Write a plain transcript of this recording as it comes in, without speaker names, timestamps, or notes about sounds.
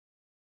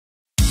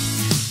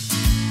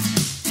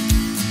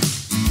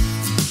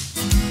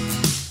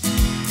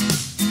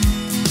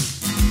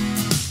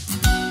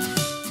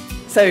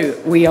So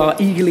we are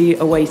eagerly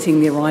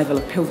awaiting the arrival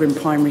of Pilgrim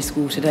Primary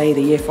School today,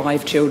 the Year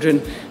 5 children,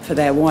 for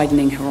their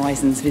Widening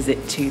Horizons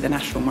visit to the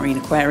National Marine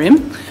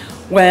Aquarium,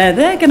 where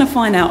they're going to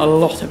find out a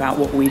lot about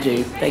what we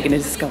do. They're going to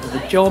discover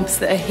the jobs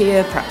that are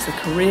here, perhaps a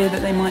career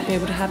that they might be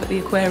able to have at the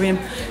aquarium,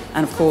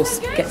 and of course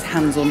get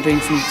hands-on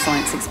doing some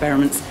science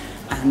experiments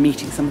and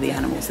meeting some of the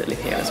animals that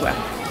live here as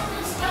well.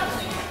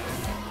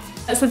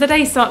 So the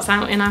day starts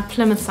out in our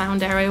Plymouth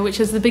Sound area, which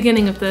is the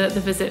beginning of the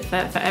visit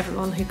for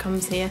everyone who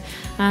comes here.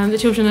 The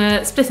children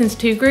are split into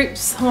two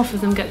groups. Half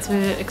of them get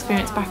to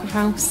experience back of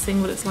house,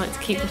 seeing what it's like to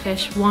keep the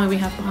fish, why we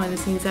have behind the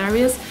scenes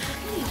areas.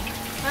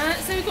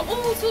 So we've got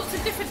all sorts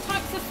of different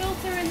types of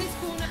filter in this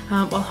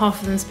corner. While half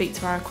of them speak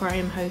to our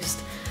aquarium host.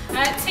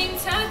 Team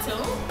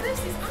Turtle, this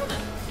is Anna.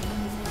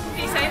 Can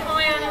you say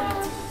hi,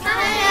 Anna?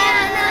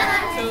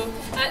 Hi, Anna! Cool.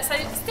 So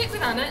stick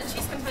with Anna,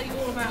 she's going to tell you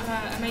all about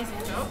her amazing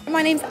job.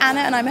 My name's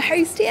Anna and I'm a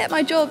host here.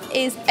 My job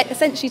is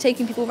essentially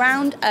taking people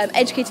around,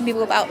 educating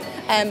people about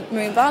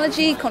marine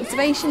biology,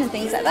 conservation and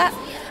things like that.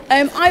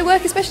 I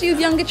work especially with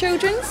younger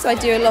children, so I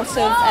do a lot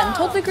of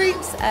toddler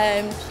groups.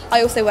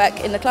 I also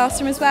work in the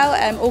classroom as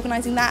well,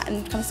 organising that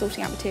and kind of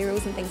sorting out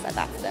materials and things like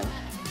that for them.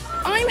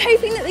 I'm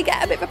hoping that they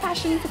get a bit of a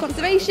passion for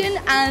conservation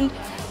and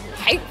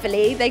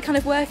hopefully they kind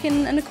of work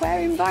in an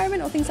aquarium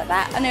environment or things like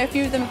that. I know a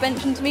few of them have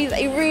mentioned to me that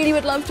they really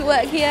would love to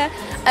work here.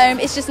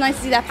 It's just nice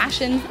to see their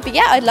passion. But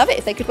yeah, I'd love it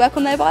if they could work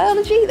on their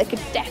biology. They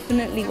could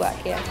definitely work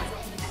here.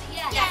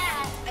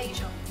 Yes. Are you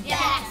sure?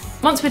 Yes.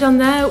 Once we're done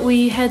there,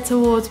 we head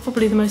towards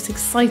probably the most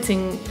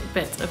exciting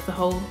bit of the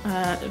whole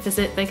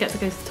visit. They get to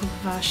go to the top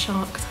of our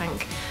shark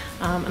tank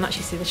and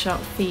actually see the shark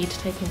feed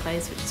taking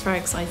place, which is very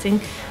exciting.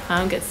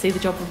 Get to see the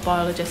job of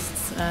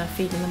biologists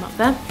feeding them up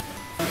there.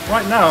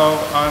 Right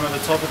now I'm at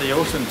the top of the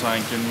ocean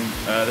tank and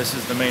this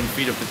is the main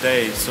feed of the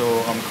day, so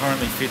I'm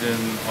currently feeding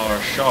our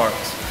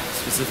sharks,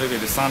 specifically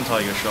the sand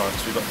tiger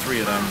sharks. We've got 3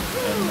 of them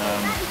and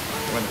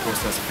we're in the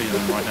process of feeding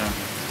them right now.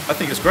 I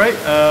think it's great.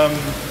 I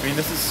mean,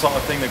 this is the sort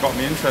of thing that got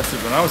me interested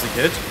when I was a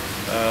kid,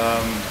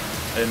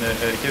 and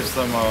it gives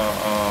them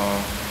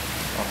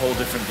a whole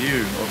different view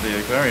of the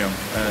aquarium,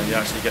 and you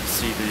actually get to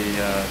see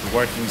the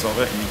workings of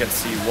it, and you get to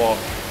see what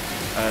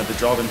the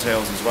job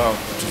entails as well,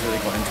 which is really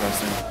quite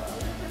interesting.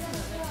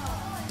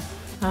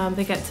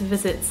 They get to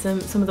visit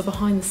some of the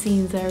behind the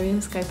scenes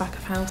areas, go back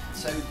of house.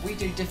 So we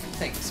do different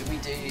things. So we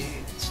do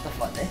stuff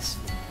like this.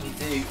 We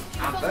do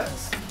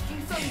adverts.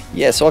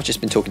 Yeah, so I've just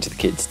been talking to the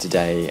kids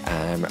today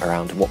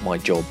around what my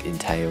job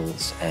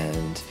entails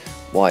and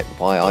why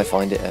I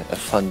find it a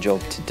fun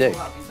job to do.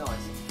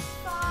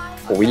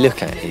 What we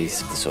look at is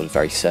the sort of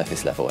very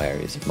surface level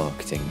areas of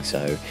marketing.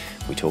 So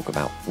we talk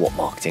about what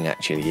marketing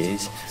actually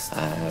is,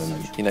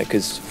 you know,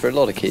 because for a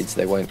lot of kids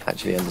they won't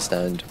actually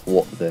understand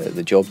what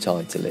the job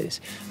title is,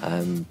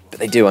 but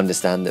they do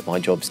understand that my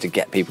job's to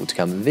get people to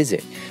come and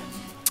visit.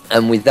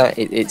 And with that,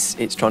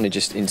 it's trying to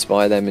just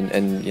inspire them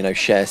and you know,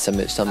 share some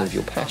of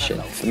your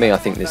passion. For me, I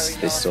think this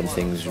sort of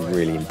thing is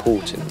really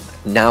important.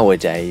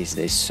 Nowadays,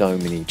 there's so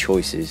many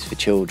choices for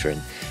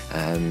children.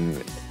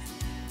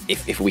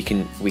 If we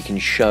can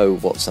show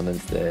what some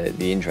of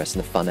the interest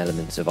and the fun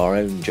elements of our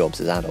own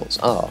jobs as adults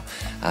are,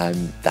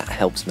 that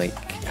helps make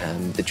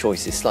the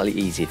choices slightly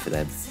easier for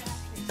them.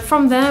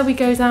 From there we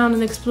go down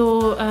and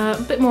explore a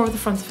bit more of the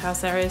front of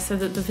house areas, so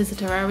that the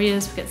visitor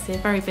areas, we get to see a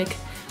very big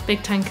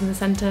tank in the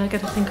centre,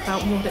 get to think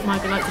about what it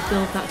might be like to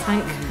build that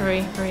tank,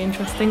 very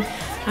interesting.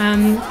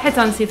 Head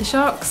down and see the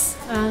sharks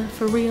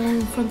for real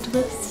in front of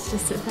us,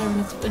 just sit there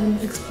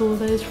and explore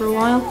those for a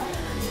while.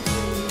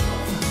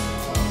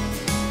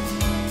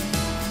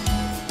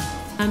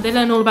 And they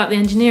learn all about the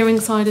engineering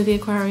side of the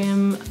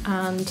aquarium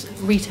and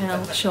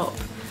retail shop.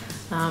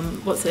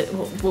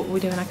 What we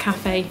do in our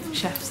cafe,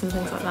 chefs and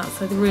things like that.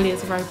 So there really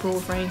is a very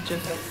broad range of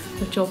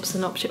jobs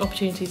and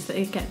opportunities that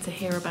you get to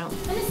hear about.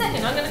 In a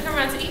second I'm going to come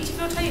around to each of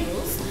your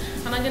tables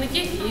and I'm going to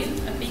give you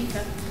a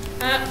beaker.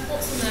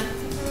 What's in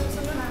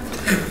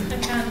there?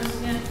 A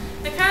candle, yeah.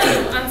 A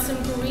candle and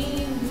some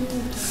green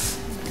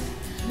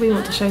water. We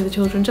want to show the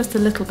children just a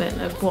little bit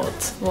of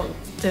what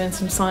doing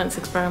some science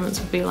experiments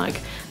would be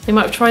like. They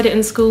might have tried it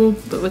in school,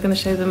 but we're going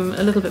to show them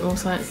a little bit more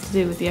science to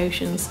do with the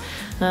oceans,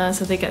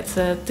 so they get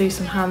to do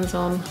some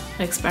hands-on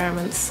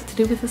experiments to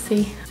do with the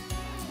sea.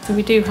 So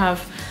we do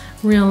have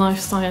real-life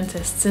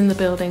scientists in the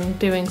building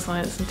doing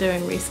science and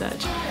doing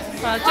research.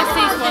 Just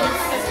these ones.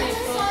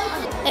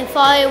 If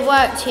I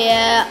worked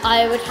here,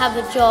 I would have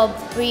a job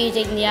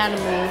breeding the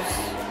animals.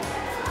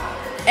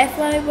 If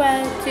I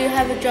were to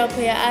have a job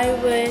here, I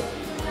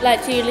would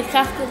like to look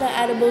after the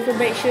animals and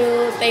make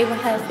sure they were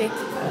healthy.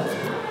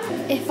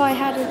 If I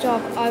had a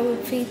job, I would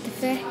feed the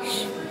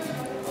fish.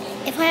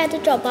 If I had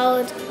a job, I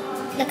would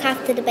look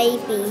after the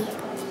baby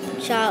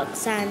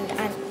sharks and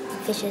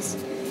fishes.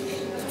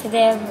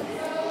 Today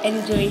I've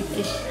enjoyed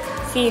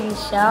seeing the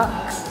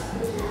sharks.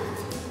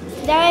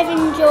 Today I've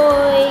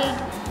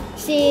enjoyed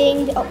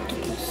seeing the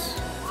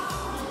octopus.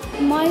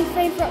 My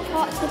favourite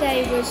part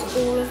today was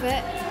all of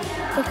it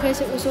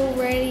because it was all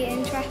really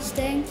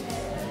interesting.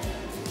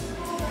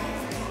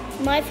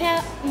 My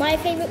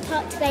favourite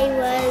part today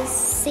was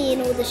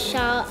seeing all the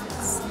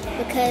sharks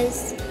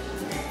because,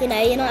 you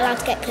know, you're not allowed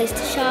to get close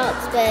to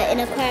sharks, but in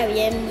an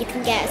aquarium you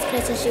can get as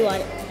close as you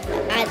want,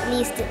 at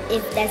least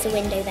if there's a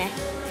window there.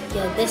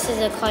 Yeah, this is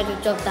the kind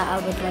of job that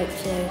I would like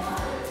to do.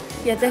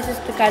 Yeah, this is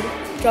the kind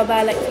of job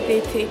I like to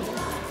do too.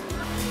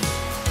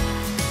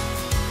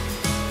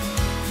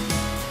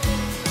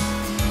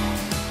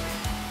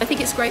 I think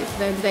it's great for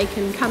them. They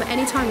can come at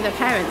any time with their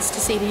parents to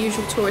see the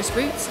usual tourist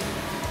routes,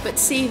 but to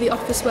see the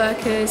office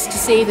workers, to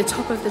see the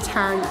top of the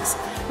tanks,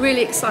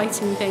 really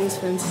exciting things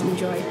for them to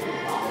enjoy.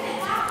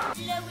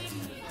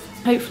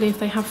 Hopefully if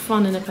they have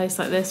fun in a place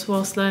like this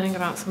whilst learning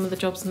about some of the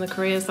jobs and the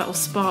careers, that will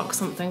spark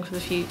something for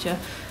the future.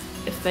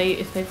 If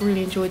they've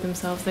really enjoyed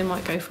themselves, they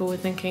might go forward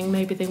thinking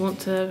maybe they want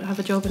to have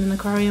a job in an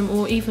aquarium,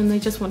 or even they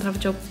just want to have a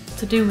job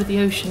to do with the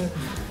ocean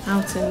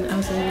out in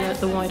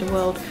the wider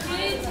world.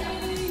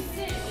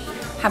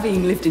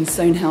 Having lived in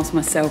Stonehouse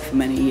myself for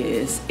many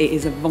years, it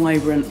is a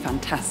vibrant,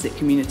 fantastic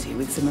community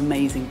with some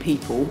amazing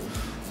people,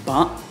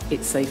 but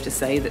it's safe to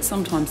say that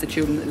sometimes the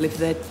children that live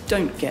there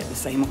don't get the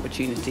same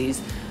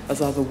opportunities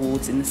as other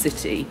wards in the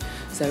city.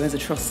 So as a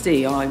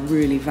trustee, I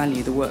really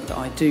value the work that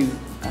I do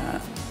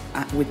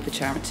with the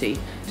charity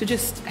to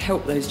just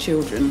help those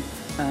children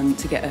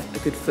to get a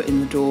good foot in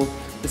the door,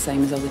 the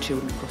same as other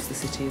children across the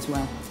city as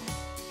well.